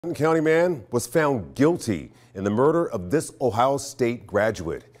Clinton County man was found guilty in the murder of this Ohio State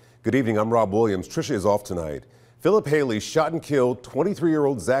graduate. Good evening, I'm Rob Williams. Tricia is off tonight. Philip Haley shot and killed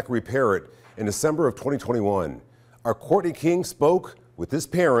 23-year-old Zachary Parrott in December of 2021. Our Courtney King spoke with his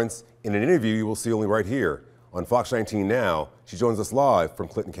parents in an interview you will see only right here on Fox 19 Now. She joins us live from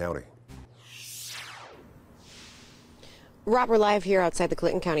Clinton County. Rob, we're live here outside the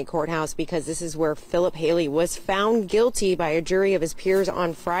Clinton County Courthouse because this is where Philip Haley was found guilty by a jury of his peers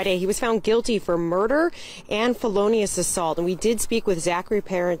on Friday. He was found guilty for murder and felonious assault. And we did speak with Zachary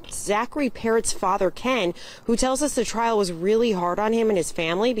Parrott's father, Ken, who tells us the trial was really hard on him and his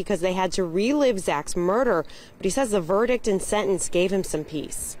family because they had to relive Zach's murder. But he says the verdict and sentence gave him some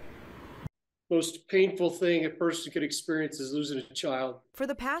peace. Most painful thing a person could experience is losing a child. For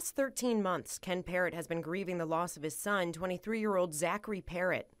the past 13 months, Ken Parrott has been grieving the loss of his son, 23-year-old Zachary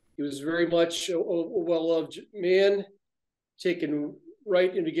Parrott. He was very much a well-loved man, taken right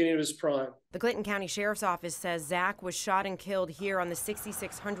in the beginning of his prime. The Clinton County Sheriff's Office says Zach was shot and killed here on the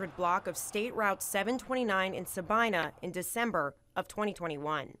 6600 block of State Route 729 in SABINA in December of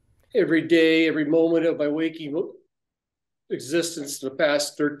 2021. Every day, every moment of my waking existence in the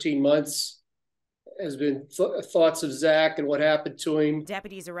past 13 months has been thoughts of Zach and what happened to him.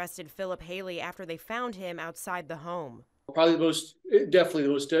 Deputies arrested Philip Haley after they found him outside the home. Probably definitely the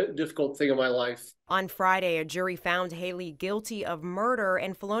most difficult thing in my life. On Friday, a jury found Haley guilty of murder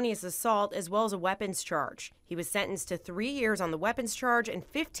and felonious assault as well as a weapons charge. He was sentenced to 3 years on the weapons charge and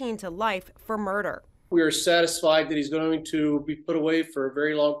 15 to life for murder. We are satisfied that he's going to be put away for a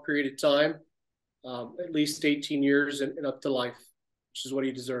very long period of time, at least 18 years and up to life, which is what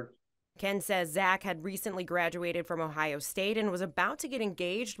he deserved. Ken says Zach had recently graduated from Ohio State and was about to get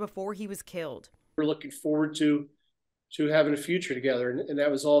engaged before he was killed. We're looking forward to having a future together, and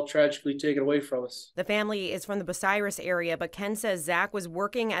that was all tragically taken away from us. The family is from the Bucyrus area, but Ken says Zach was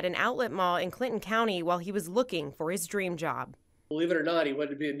working at an outlet mall in Clinton County while he was looking for his dream job. Believe it or not, he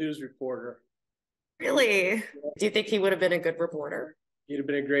wanted to be a news reporter. Really? Do you think he would have been a good reporter? He'd have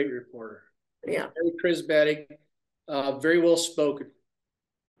been a great reporter. Yeah. Very charismatic, very well spoken.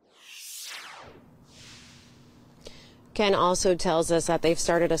 Ken also tells us that they've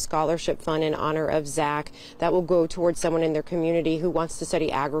started a scholarship fund in honor of Zach that will go towards someone in their community who wants to study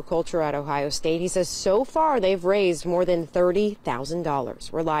agriculture at Ohio State. He says so far they've raised more than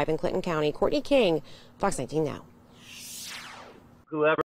 $30,000. We're live in Clinton County. Courtney King, Fox 19 Now. Whoever